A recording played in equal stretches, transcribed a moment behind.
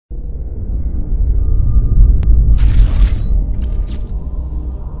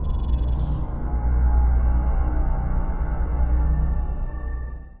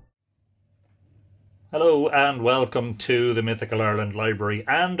and welcome to the Mythical Ireland Library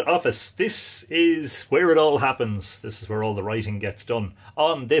and Office. This is where it all happens. This is where all the writing gets done.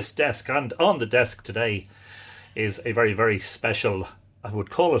 On this desk, and on the desk today is a very, very special, I would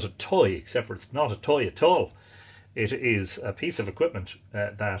call it a toy, except for it's not a toy at all. It is a piece of equipment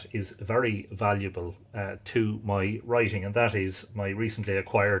that is very valuable to my writing, and that is my recently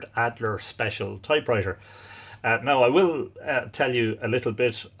acquired Adler Special Typewriter. Now, I will tell you a little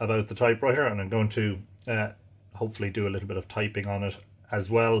bit about the typewriter, and I'm going to hopefully do a little bit of typing on it as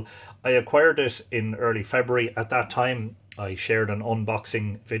well. I acquired it in early February. At that time, I shared an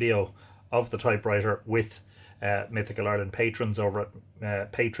unboxing video of the typewriter with Mythical Ireland patrons over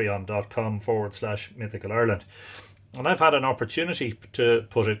at patreon.com/Mythical Ireland. And I've had an opportunity to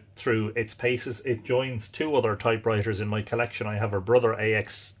put it through its paces. It joins two other typewriters in my collection. I have a Brother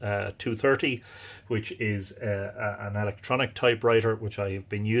AX230, which is an electronic typewriter, which I've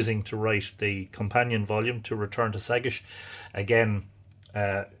been using to write the companion volume to Return to Segish. Again,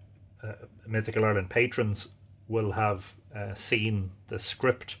 Mythical Ireland patrons will have seen the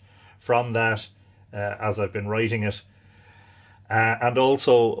script from that as I've been writing it. And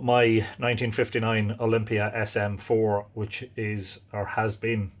also my 1959 Olympia SM4, which is, or has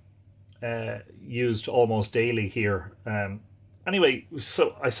been, used almost daily here. Anyway,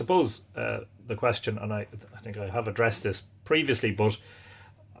 so I suppose the question, and I think I have addressed this previously, but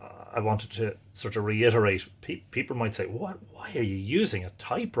I wanted to sort of reiterate, people might say, why are you using a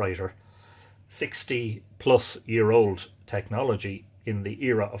typewriter? 60-plus-year-old technology in the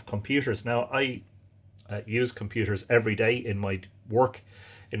era of computers. Now, I use computers every day in my work,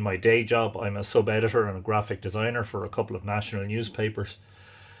 in my day job. I'm a sub-editor and a graphic designer for a couple of national newspapers,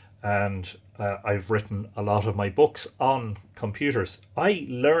 and I've written a lot of my books on computers. I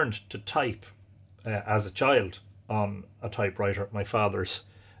learned to type as a child on a typewriter, my father's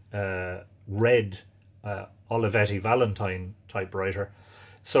red Olivetti Valentine typewriter.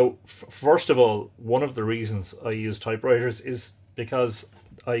 So first of all, one of the reasons I use typewriters is because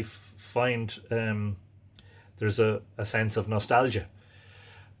I find there's a sense of nostalgia.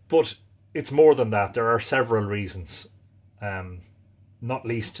 But it's more than that. There are several reasons, not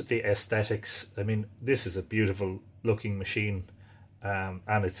least the aesthetics. I mean, this is a beautiful looking machine,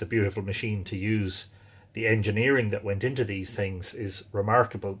 and it's a beautiful machine to use. The engineering that went into these things is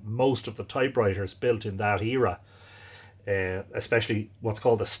remarkable. Most of the typewriters built in that era, especially what's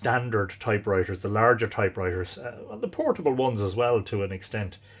called the standard typewriters, the larger typewriters, the portable ones as well to an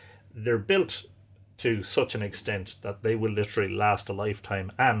extent, they're built to such an extent that they will literally last a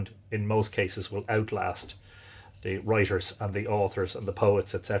lifetime, and in most cases will outlast the writers and the authors and the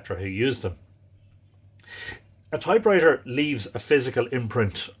poets, etc., who use them. A typewriter leaves a physical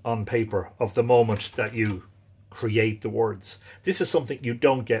imprint on paper of the moment that you create the words. This is something you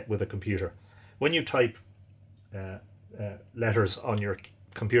don't get with a computer. When you type letters on your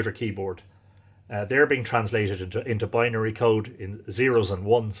computer keyboard, they're being translated into binary code in zeros and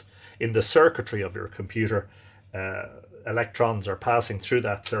ones. In the circuitry of your computer, electrons are passing through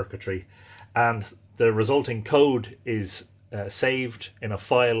that circuitry, and the resulting code is saved in a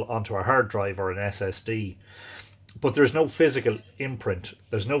file onto a hard drive or an SSD. But there's no physical imprint.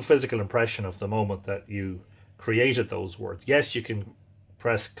 There's no physical impression of the moment that you created those words. Yes, you can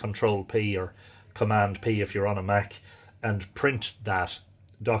press Control P or Command P if you're on a Mac and print that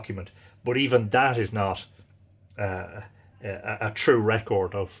document, but even that is not a true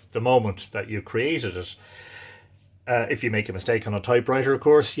record of the moment that you created it. If you make a mistake on a typewriter, of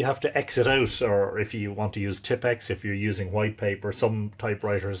course, you have to exit out, or if you want to use Tipex, if you're using white paper, some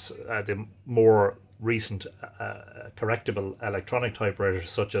typewriters, the more recent correctable electronic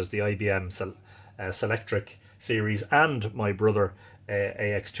typewriters, such as the IBM Selectric series and my Brother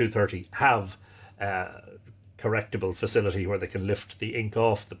AX230, have correctable facility where they can lift the ink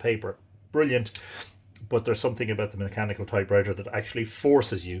off the paper. Brilliant. But there's something about the mechanical typewriter that actually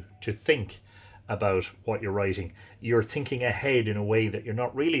forces you to think about what you're writing. You're thinking ahead in a way that you're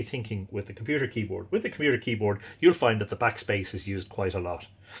not really thinking with the computer keyboard. With the computer keyboard, you'll find that the backspace is used quite a lot,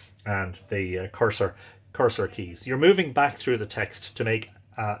 and the cursor keys. You're moving back through the text to make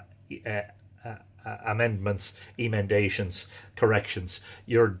amendments, emendations, corrections.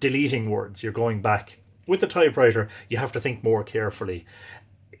 You're deleting words. You're going back. With the typewriter, you have to think more carefully.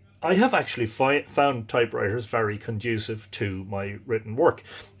 I have actually found typewriters very conducive to my written work.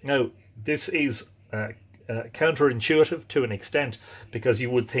 Now, this is counterintuitive to an extent, because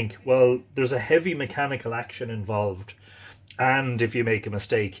you would think, well, there's a heavy mechanical action involved, and if you make a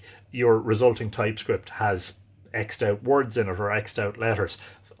mistake, your resulting typescript has X'd out words in it or X'd out letters.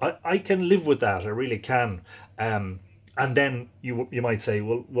 I can live with that, I really can. And then you might say,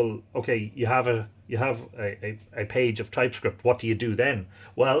 well, okay, you have a page of TypeScript. What do you do then?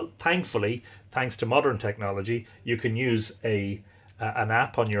 Well, thankfully, thanks to modern technology, you can use an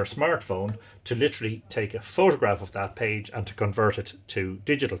app on your smartphone to literally take a photograph of that page and to convert it to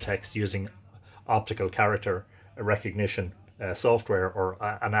digital text using optical character recognition software or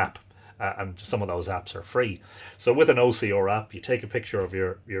an app. And some of those apps are free. So with an OCR app, you take a picture of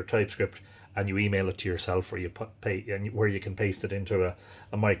your TypeScript and you email it to yourself, or where you can paste it into a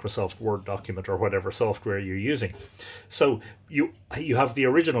Microsoft Word document or whatever software you're using. So you have the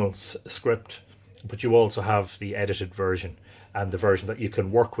original script, but you also have the edited version, and the version that you can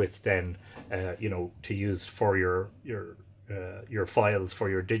work with then, to use for your files for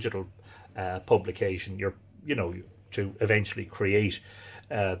your digital publication. To eventually create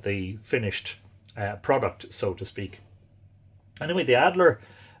the finished product, so to speak. Anyway, the Adler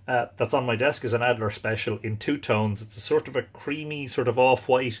that's on my desk is an Adler Special in 2 tones. It's a sort of a creamy, sort of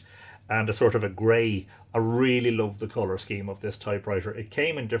off-white, and a sort of a grey. I really love the colour scheme of this typewriter. It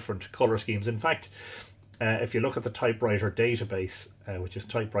came in different colour schemes. In fact, if you look at the typewriter database, which is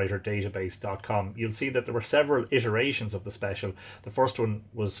typewriterdatabase.com, you'll see that there were several iterations of the Special. The first one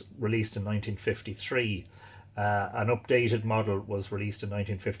was released in 1953. An updated model was released in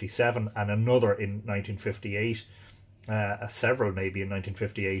 1957, and another in 1958. Several maybe in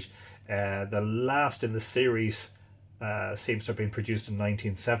 1958. The last in the series seems to have been produced in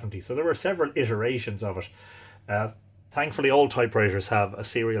 1970. So there were several iterations of it. Thankfully, all typewriters have a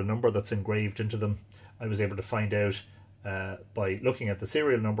serial number that's engraved into them. I was able to find out by looking at the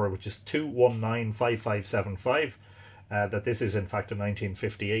serial number, which is 2195575, that this is in fact a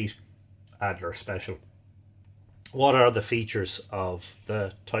 1958 Adler Special. What are the features of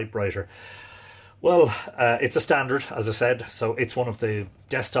the typewriter? Well, it's a standard, as I said, so it's one of the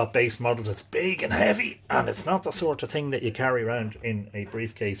desktop-based models. It's big and heavy, and it's not the sort of thing that you carry around in a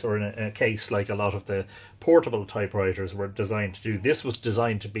briefcase or in a case like a lot of the portable typewriters were designed to do. This was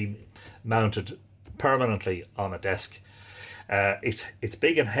designed to be mounted permanently on a desk. It's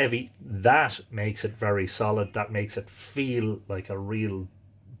big and heavy. That makes it very solid. That makes it feel like a real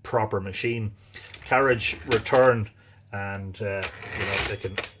proper machine. Carriage return, and they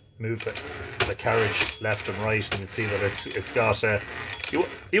can move the carriage left and right, and you can see that it's got you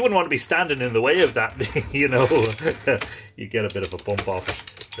wouldn't want to be standing in the way of that. You get a bit of a bump off it.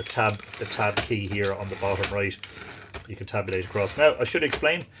 The tab key here on the bottom right, you can tabulate across. Now I should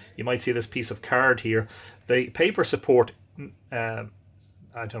explain, you might see this piece of card here. The paper support, I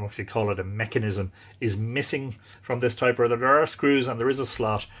don't know if you call it a mechanism, is missing from this typewriter. There are screws and there is a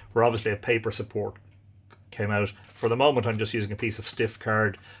slot where obviously a paper support came out. For the moment, I'm just using a piece of stiff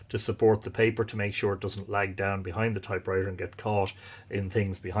card to support the paper to make sure it doesn't lag down behind the typewriter and get caught in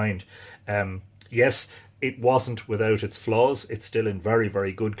things behind. Yes, it wasn't without its flaws. It's still in very,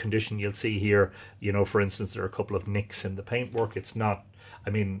 very good condition. You'll see here, for instance, there are a couple of nicks in the paintwork. It's not,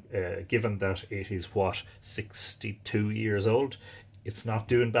 given that it is, 62 years old, it's not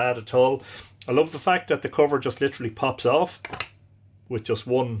doing bad at all. I love the fact that the cover just literally pops off with just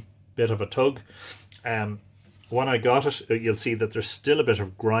one bit of a tug. When I got it, you'll see that there's still a bit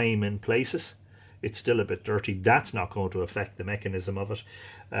of grime in places. It's still a bit dirty. That's not going to affect the mechanism of it.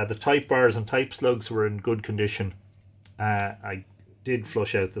 The type bars and type slugs were in good condition. I did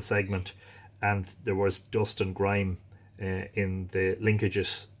flush out the segment, and there was dust and grime in the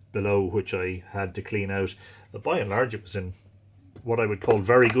linkages below, which I had to clean out. But by and large, it was in what I would call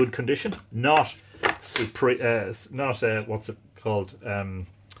very good condition. Not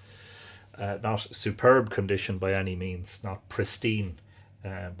not superb condition by any means, not pristine,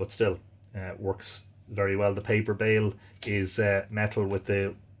 but still works very well. The paper bale is metal with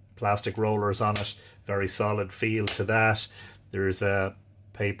the plastic rollers on it, very solid feel to that. There's a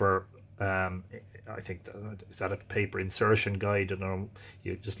paper, I think, is that a paper insertion guide?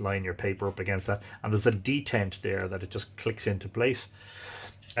 You just line your paper up against that, and there's a detent there that it just clicks into place.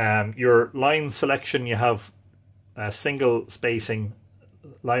 Your line selection, you have a single spacing,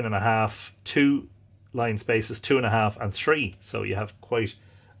 1.5, 2 line spaces, 2.5 and 3, so you have quite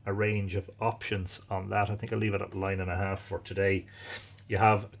a range of options on that. I think I'll leave it at 1.5 for today. You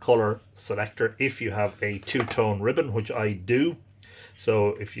have a color selector if you have a 2-tone ribbon, which I do. So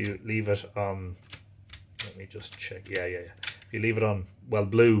if you leave it on, let me just check, yeah, if you leave it on,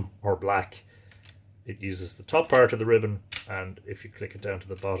 blue or black, it uses the top part of the ribbon, and if you click it down to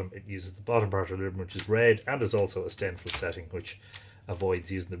the bottom, it uses the bottom part of the ribbon, which is red, and there's also a stencil setting which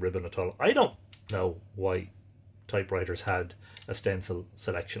avoids using the ribbon at all. I don't know why typewriters had a stencil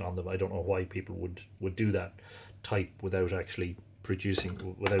selection on them. I don't know why people would do that, type without actually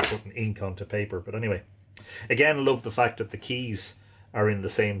putting ink onto paper. But anyway, Again, I love the fact that the keys are in the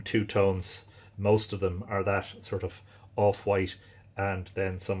same two tones. Most of them are that sort of off-white, and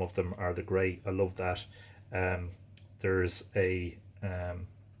then some of them are the grey. I love that. There's a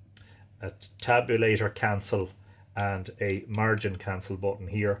tabulator cancel and a margin cancel button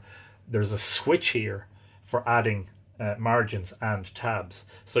here. There's a switch here for adding margins and tabs.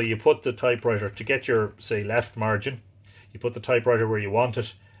 So you put the typewriter, to get your, say, left margin, you put the typewriter where you want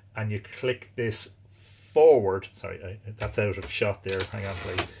it, and you click this forward. Sorry, that's out of shot there. Hang on,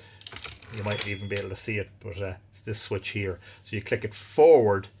 please. You might even be able to see it, but it's this switch here. So you click it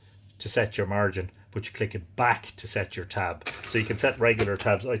forward to set your margin, but you click it back to set your tab. So you can set regular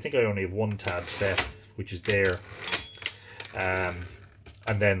tabs. I think I only have one tab set, which is there.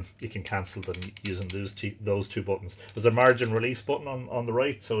 And then you can cancel them using those two buttons. There's a margin release button on the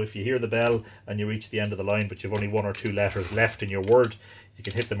right, so if you hear the bell and you reach the end of the line but you've only 1 or 2 letters left in your word, you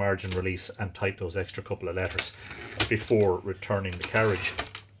can hit the margin release and type those extra couple of letters before returning the carriage.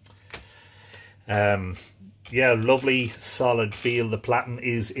 Yeah, lovely solid feel. The platen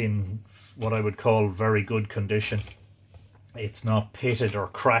is in what I would call very good condition. It's not pitted or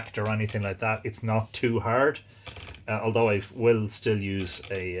cracked or anything like that. It's not too hard. Although I will still use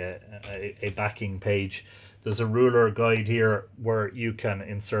a backing page. There's a ruler guide here where you can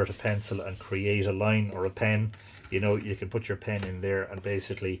insert a pencil and create a line or a pen. You know, you can put your pen in there and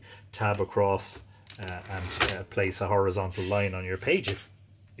basically tab across and place a horizontal line on your page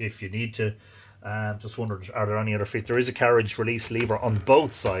if you need to. Just wondered, are there any other features? There is a carriage release lever on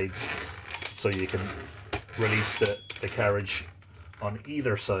both sides, so you can release the carriage on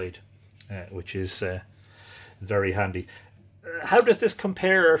either side, which is very handy. How does this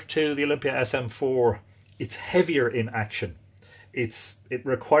compare to the Olympia SM4? It's heavier in action. It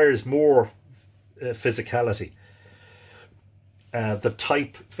requires more physicality. The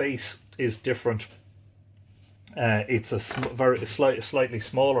typeface is different. It's a slightly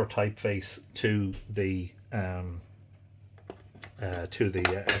smaller typeface to the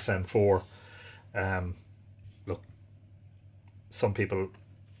SM4. Look, some people,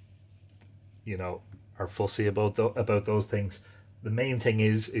 you know, are fussy about those things. The main thing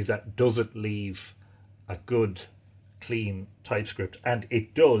is that does it leave a good, clean typescript? And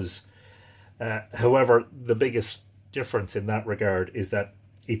it does. However, the biggest difference in that regard is that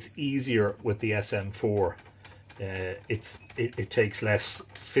it's easier with the SM4. It takes less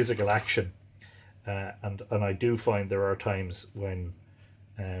physical action, and I do find there are times when,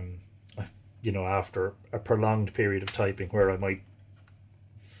 you know, after a prolonged period of typing where I might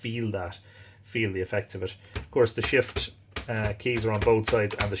feel the effects of it. Of course, the shift keys are on both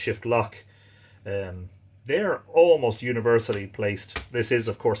sides, and the shift lock, they're almost universally placed. This is,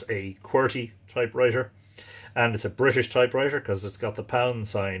 of course, a QWERTY typewriter, and it's a British typewriter because it's got the pound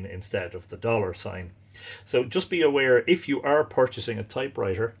sign instead of the dollar sign. So just be aware, if you are purchasing a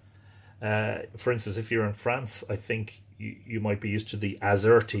typewriter, for instance, if you're in France, I think you might be used to the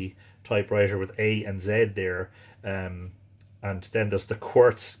AZERTY typewriter with A and Z there, and then there's the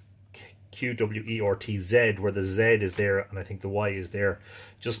Quartz, QWERTZ, where the Z is there and I think the Y is there.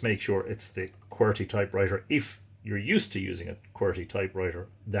 Just make sure it's the QWERTY typewriter. If you're used to using a QWERTY typewriter,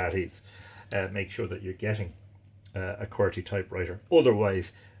 that is, make sure that you're getting a QWERTY typewriter.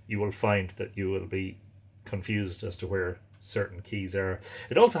 Otherwise, you will find that you will be confused as to where certain keys are.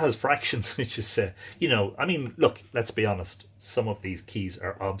 It also has fractions, which is, you know, I mean, look, let's be honest, some of these keys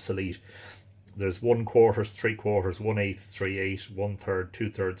are obsolete. There's 1/4, 3/4, 1/8, 3/8, 1/3,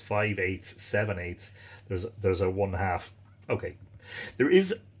 2/3, 5/8, 7/8. There's a 1/2. Okay, there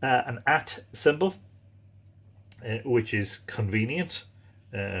is an @ symbol, which is convenient,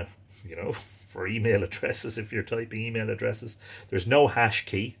 you know, for email addresses. If you're typing email addresses, there's no hash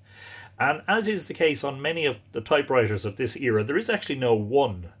key, and as is the case on many of the typewriters of this era, there is actually no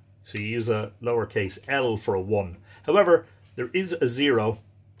 1. So you use a lowercase L for a 1. However, there is a 0,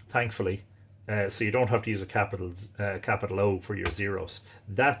 thankfully. So you don't have to use a capital O for your zeros.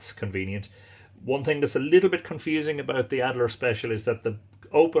 That's convenient. One thing that's a little bit confusing about the Adler Special is that the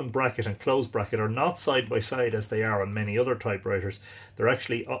open bracket and closed bracket are not side by side as they are on many other typewriters. They're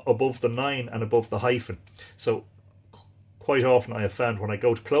actually above the 9 and above the hyphen. So quite often I have found when I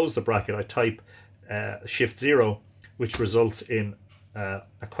go to close the bracket, I type Shift 0, which results in a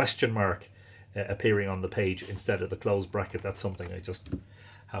question mark appearing on the page instead of the closed bracket. That's something I just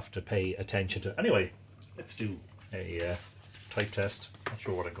have to pay attention to. Anyway, let's do a type test. Not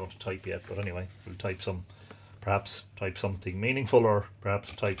sure what I'm going to type yet, but anyway, we'll type some, perhaps type something meaningful, or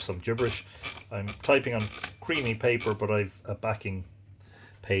perhaps type some gibberish. I'm typing on creamy paper, but I've a backing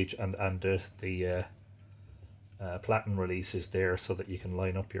page, and the platen release is there so that you can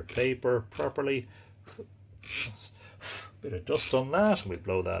line up your paper properly. Bit of dust on that, and we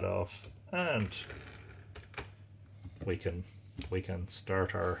blow that off, and we can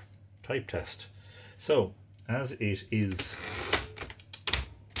start our type test. So, as it is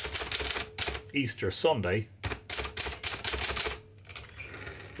Easter Sunday,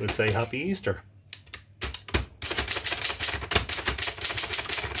 we'll say Happy Easter.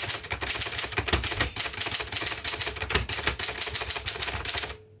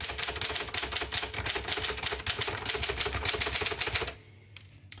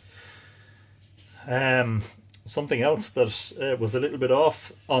 Something else that was a little bit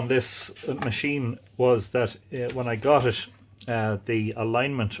off on this machine was that when I got it, the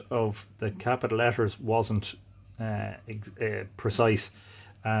alignment of the capital letters wasn't precise,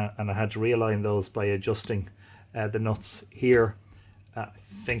 and I had to realign those by adjusting the nuts here. I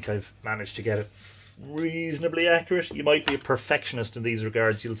think I've managed to get it reasonably accurate. You might be a perfectionist in these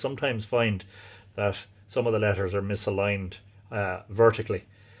regards. You'll sometimes find that some of the letters are misaligned vertically.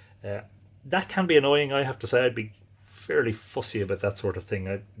 That can be annoying, I have to say. I'd be fairly fussy about that sort of thing.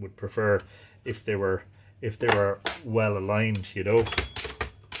 I would prefer if they were well aligned, you know.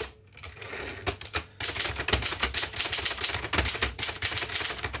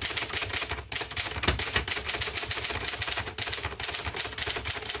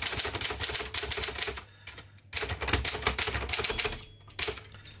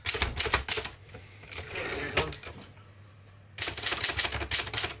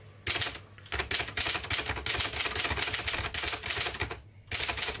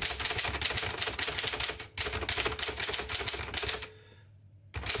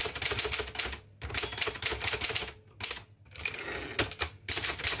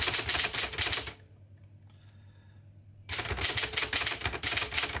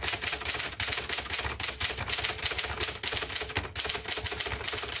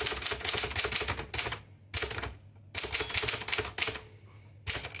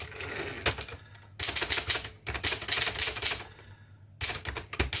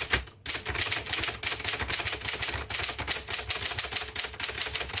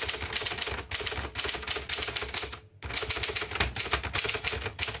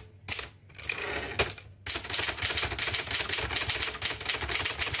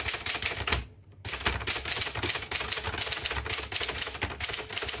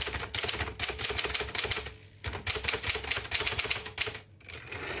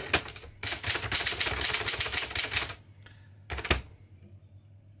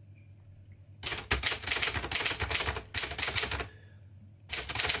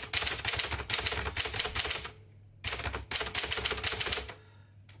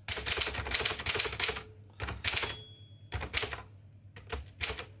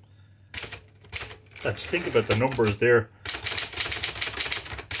 Just think about the numbers there.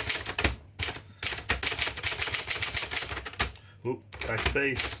 Oop,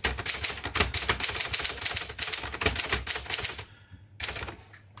 backspace.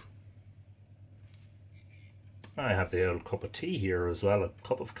 I have the old cup of tea here as well, a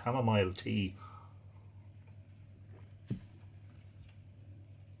cup of chamomile tea.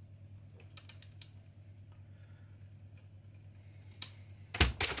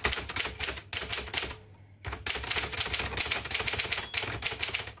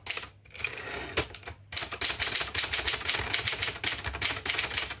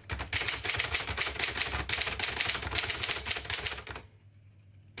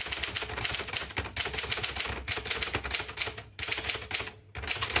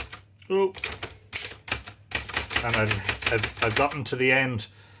 Oh. And I've gotten to the end,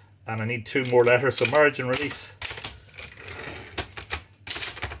 and I need 2 more letters, so margin release.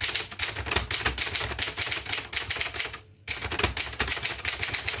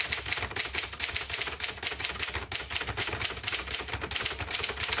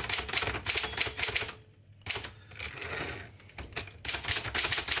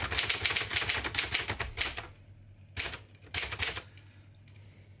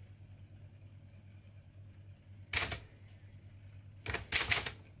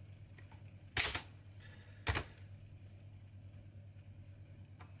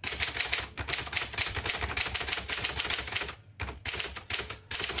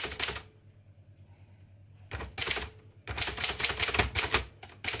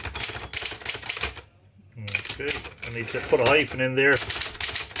 Okay, I need to put a hyphen in there.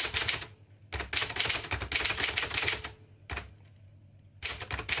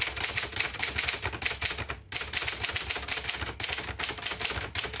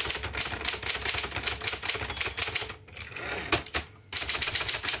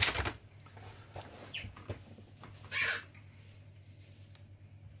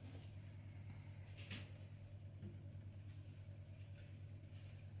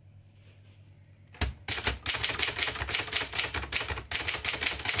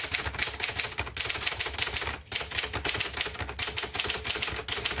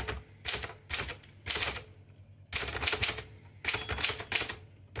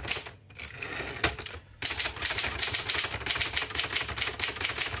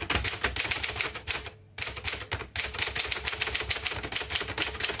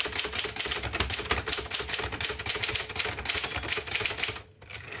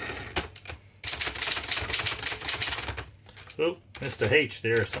 missed a H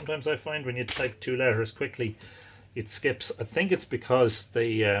there. Sometimes I find when you type two letters quickly, it skips. I think it's because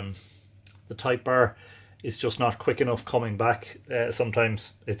the type bar is just not quick enough coming back.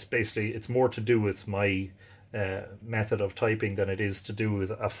 Sometimes it's more to do with my method of typing than it is to do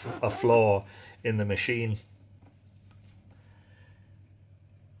with a flaw in the machine.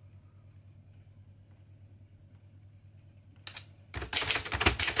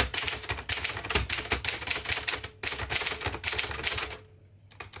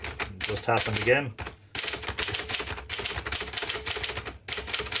 Just happened again.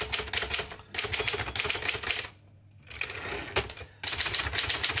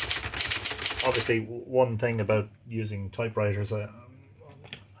 Obviously, one thing about using typewriters, I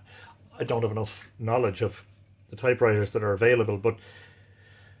don't have enough knowledge of the typewriters that are available, but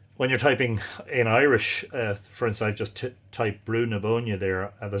when you're typing in Irish, for instance, I've just typed Brú na Bóinne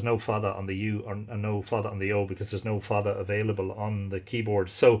there, and there's no fada on the U or no fada on the O because there's no fada available on the keyboard.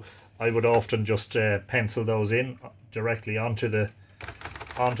 So I would often just pencil those in directly onto the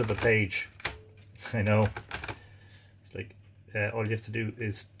page. I know. It's like all you have to do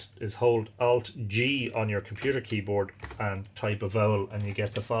is hold Alt G on your computer keyboard and type a vowel, and you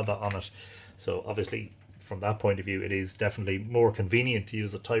get the fada on it. So obviously, from that point of view, it is definitely more convenient to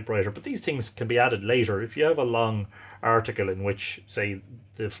use a typewriter, but these things can be added later. If you have a long article in which, say,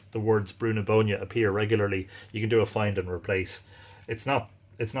 the words Brú na Bóinne appear regularly, you can do a find and replace. It's not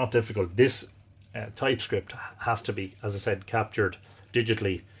difficult. This TypeScript has to be, as I said, captured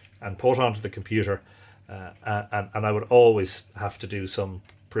digitally and put onto the computer, and I would always have to do some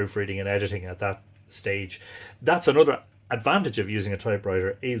proofreading and editing at that stage. That's another advantage of using a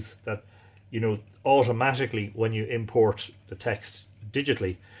typewriter, is that, you know, automatically when you import the text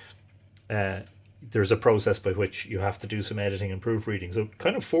digitally, there's a process by which you have to do some editing and proofreading. So it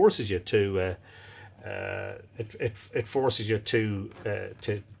kind of forces you to it forces you to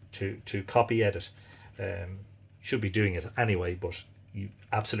copy edit. Should be doing it anyway, but you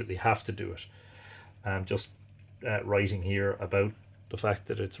absolutely have to do it. I'm just writing here about the fact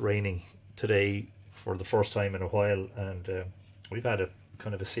that it's raining today for the first time in a while, and we've had a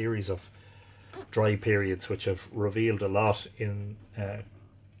kind of a series of dry periods which have revealed a lot in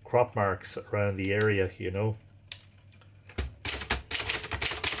crop marks around the area, you know.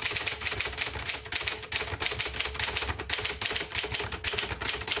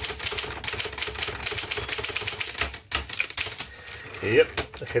 Yep,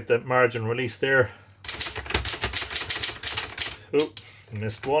 I hit that margin release there. Oh,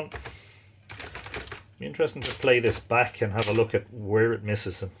 missed one. Be interesting to play this back and have a look at where it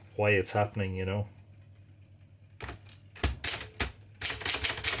misses and why it's happening, you know.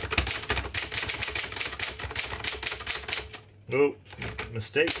 Oh,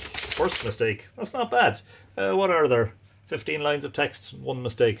 mistake. First mistake. That's not bad. What are there? 15 lines of text, one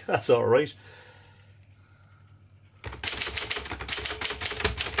mistake. That's all right.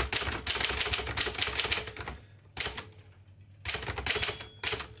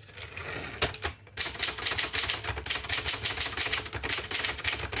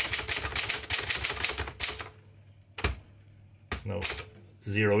 No,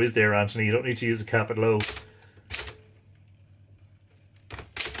 zero is there, Anthony. You don't need to use a capital O.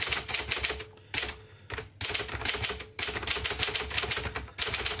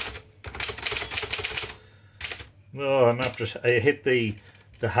 Oh, I'm after. I hit the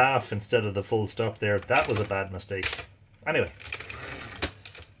half instead of the full stop there. That was a bad mistake. Anyway,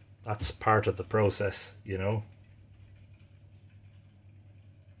 that's part of the process, you know.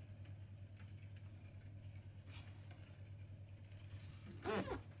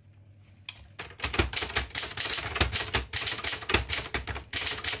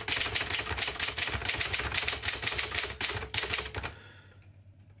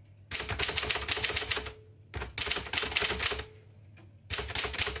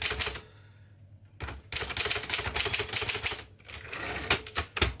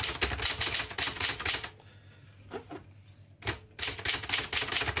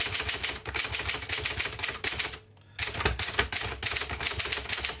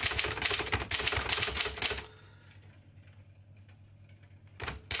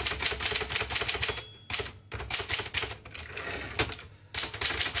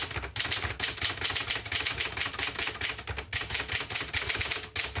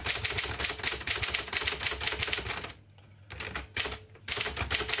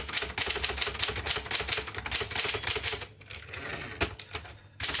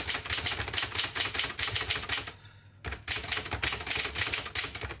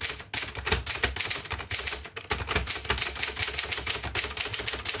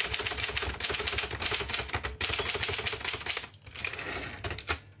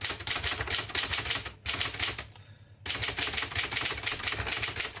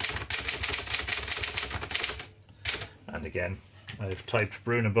 again, I've typed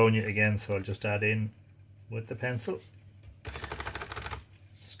Bruna Bonia again, so I'll just add in with the pencil.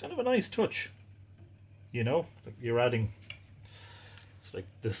 It's kind of a nice touch, you know. You're adding, it's like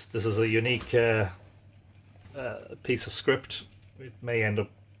this is a unique piece of script. It may end up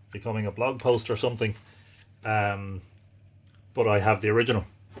becoming a blog post or something, but I have the original,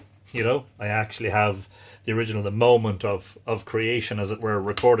 you know. I actually have the original, the moment of creation, as it were,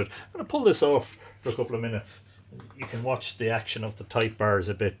 recorded. I'm going to pull this off for a couple of minutes. You can watch the action of the type bars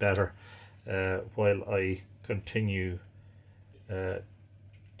a bit better while I continue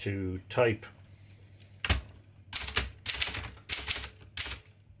to type.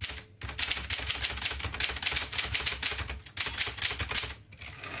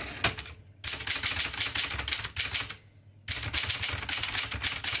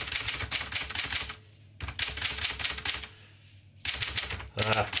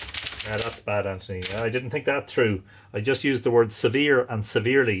 Yeah, that's bad, Anthony. I didn't think that through. I just used the word severe and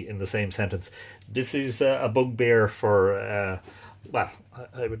severely in the same sentence. This is a bugbear for, well,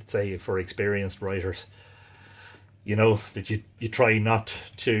 I would say for experienced writers. You know, that you try not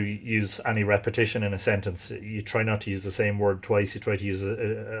to use any repetition in a sentence. You try not to use the same word twice. You try to use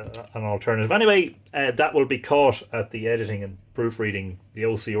an alternative. Anyway, that will be caught at the editing and proofreading, the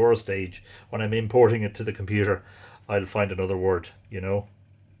OCR stage. When I'm importing it to the computer, I'll find another word, you know.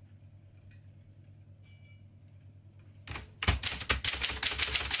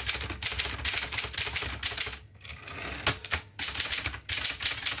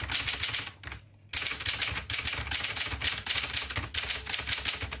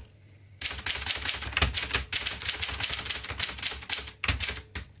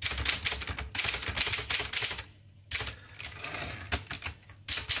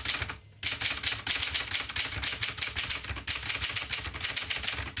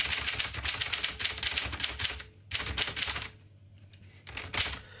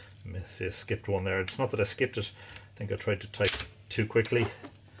 I skipped one there. It's not that I skipped it. I think I tried to type too quickly.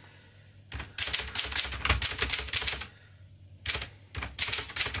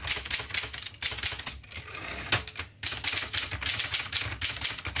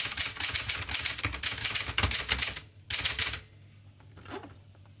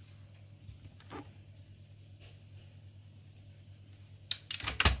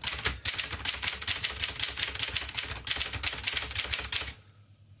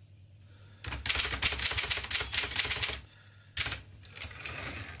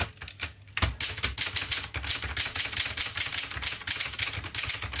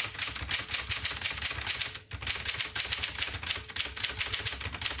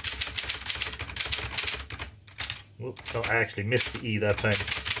 Oops, no, I actually missed the E that time.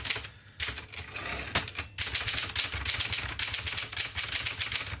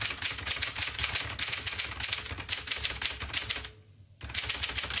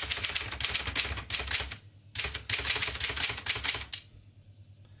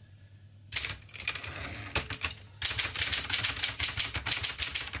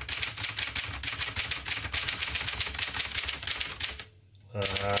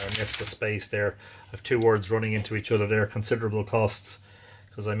 I missed the space there. I have two words running into each other there. Considerable costs,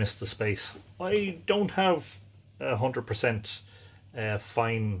 because I missed the space. I don't have 100%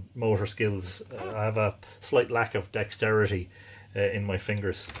 fine motor skills. I have a slight lack of dexterity in my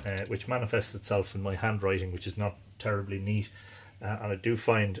fingers, which manifests itself in my handwriting, which is not terribly neat. And I do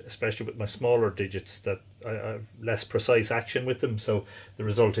find, especially with my smaller digits, that I have less precise action with them. So the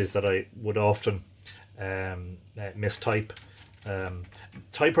result is that I would often mistype.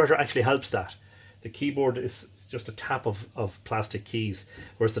 Typewriter actually helps that. The keyboard is just a tap of plastic keys,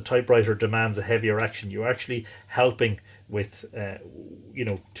 whereas the typewriter demands a heavier action. You're actually helping with, you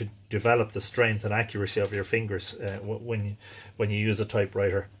know, to develop the strength and accuracy of your fingers when you use a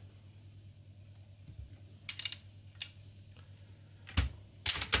typewriter.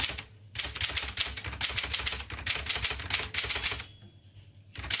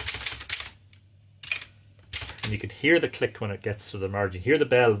 And you can hear the click when it gets to the margin. You hear the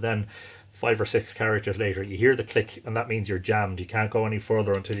bell, then 5 or 6 characters later you hear the click, and that means you're jammed. You can't go any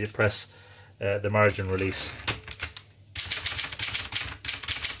further until you press the margin release.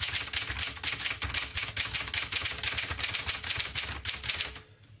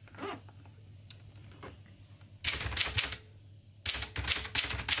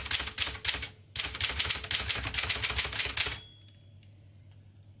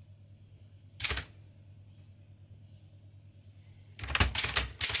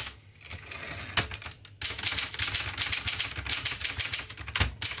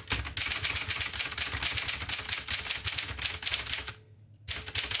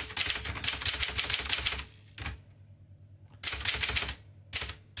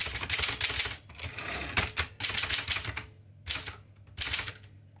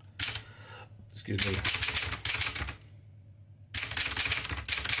 Excuse me.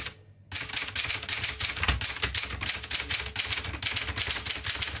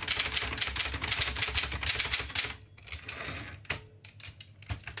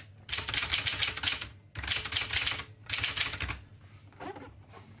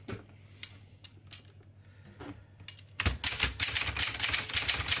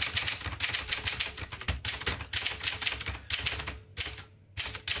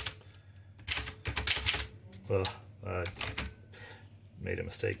 Well, I made a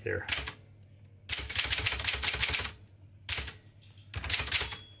mistake there.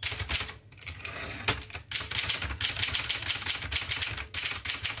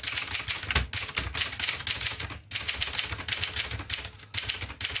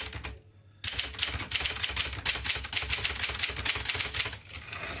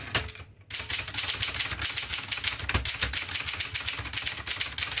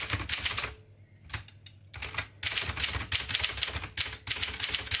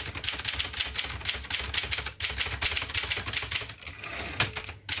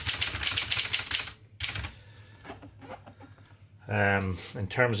 In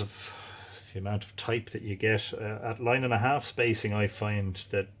terms of the amount of type that you get at 1.5 spacing, I find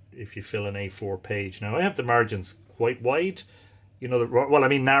that if you fill an A4 page, now I have the margins quite wide, you know, well, I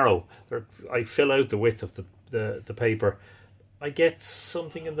mean narrow. I fill out the width of the paper. I get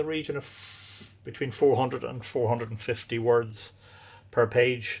something in the region of between 400 and 450 words per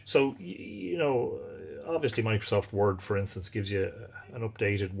page. So, you know, obviously Microsoft Word, for instance, gives you an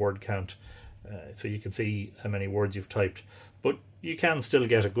updated word count, so you can see how many words you've typed. But you can still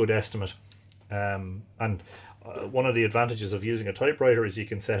get a good estimate. One of the advantages of using a typewriter is you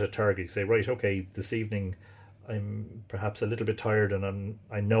can set a target. You say, right, okay, this evening I'm perhaps a little bit tired, and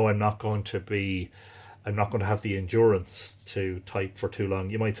I know I'm not going to have the endurance to type for too long.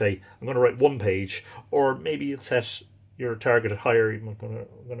 You might say, I'm going to write 1 page, or maybe you'd set your target higher. You're going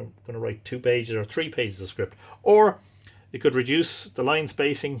to write 2 pages or 3 pages of script, or you could reduce the line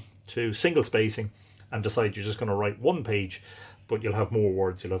spacing to single spacing and decide you're just going to write 1 page, but you'll have more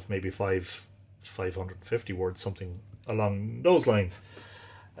words. You'll have maybe 550 words, something along those lines.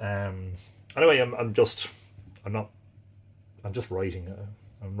 Anyway, I'm just writing.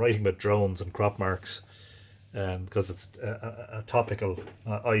 I'm writing with drones and crop marks because it's a topical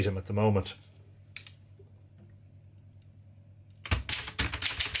item at the moment.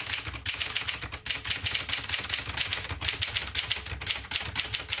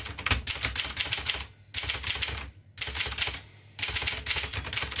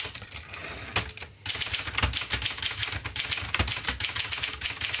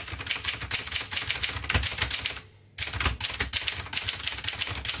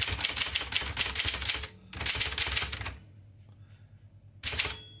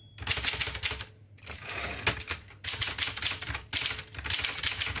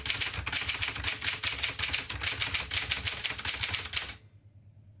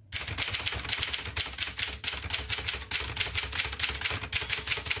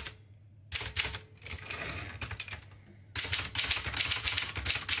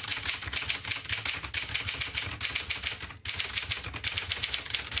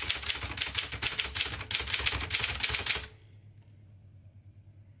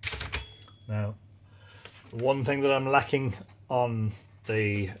 Now, one thing that I'm lacking on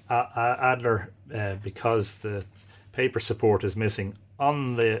the Adler, because the paper support is missing,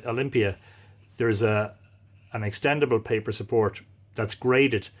 on the Olympia there's an extendable paper support that's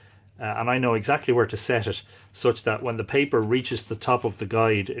graded, and I know exactly where to set it such that when the paper reaches the top of the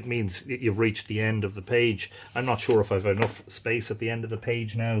guide, it means you've reached the end of the page. I'm not sure if I've enough space at the end of the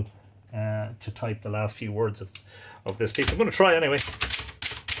page now to type the last few words of this piece. I'm going to try anyway.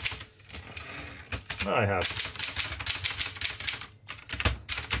 I have.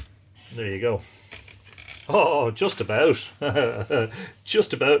 There you go. Oh, just about.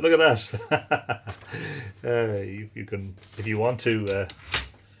 Just about. Look at that. You can, if you want to,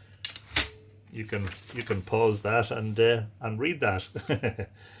 you can pause that and read that.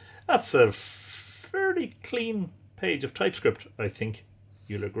 That's a fairly clean page of TypeScript, I think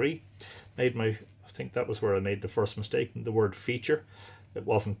you'll agree. I think that was where I made the first mistake in the word feature. It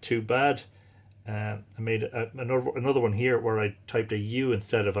wasn't too bad. I made another one here where I typed a U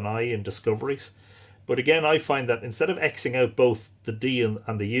instead of an I in discoveries. But again, I find that instead of Xing out both the D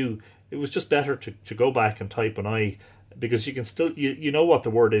and the U, it was just better to go back and type an I, because you can still, you know what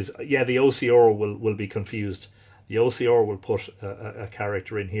the word is. Yeah, the OCR will be confused. The OCR will put a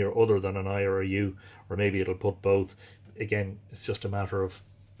character in here other than an I or a U, or maybe it'll put both. Again, it's just a matter of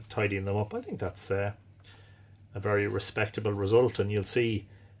tidying them up. I think that's a very respectable result, and you'll see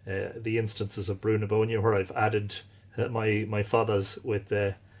the instances of Brunabonia where I've added my fadas with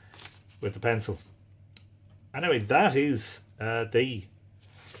the pencil. Anyway, that is the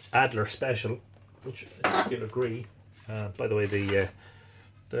Adler Special, which I think you'll agree. By the way,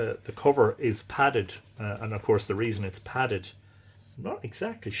 the cover is padded, and of course the reason it's padded, I'm not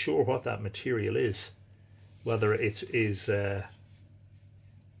exactly sure what that material is, whether it is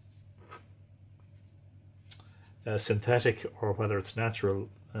synthetic or whether it's natural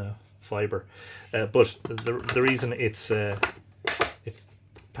fiber, but the reason it's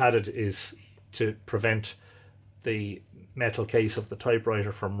padded is to prevent the metal case of the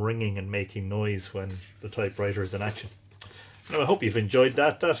typewriter from ringing and making noise when the typewriter is in action. Now, I hope you've enjoyed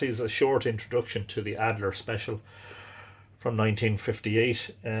that. That is a short introduction to the Adler Special from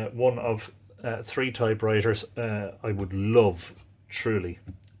 1958. One of 3 typewriters. I would love, truly,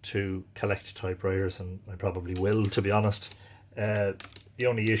 to collect typewriters, and I probably will, to be honest. The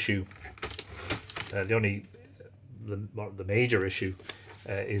only issue, the major issue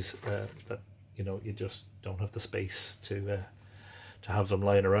is that, you know, you just don't have the space to have them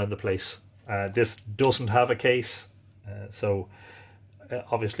lying around the place. This doesn't have a case, so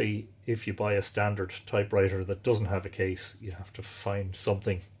obviously if you buy a standard typewriter that doesn't have a case, you have to find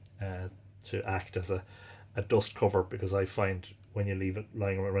something to act as a dust cover, because I find when you leave it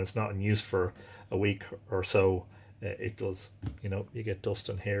lying around, when it's not in use for a week or so, it does, you know, you get dust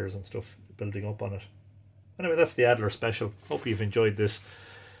and hairs and stuff building up on it. Anyway, that's the Adler Special. Hope you've enjoyed this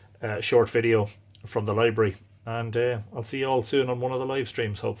short video from the library, and I'll see you all soon on one of the live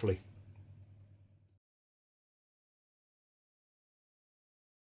streams, hopefully.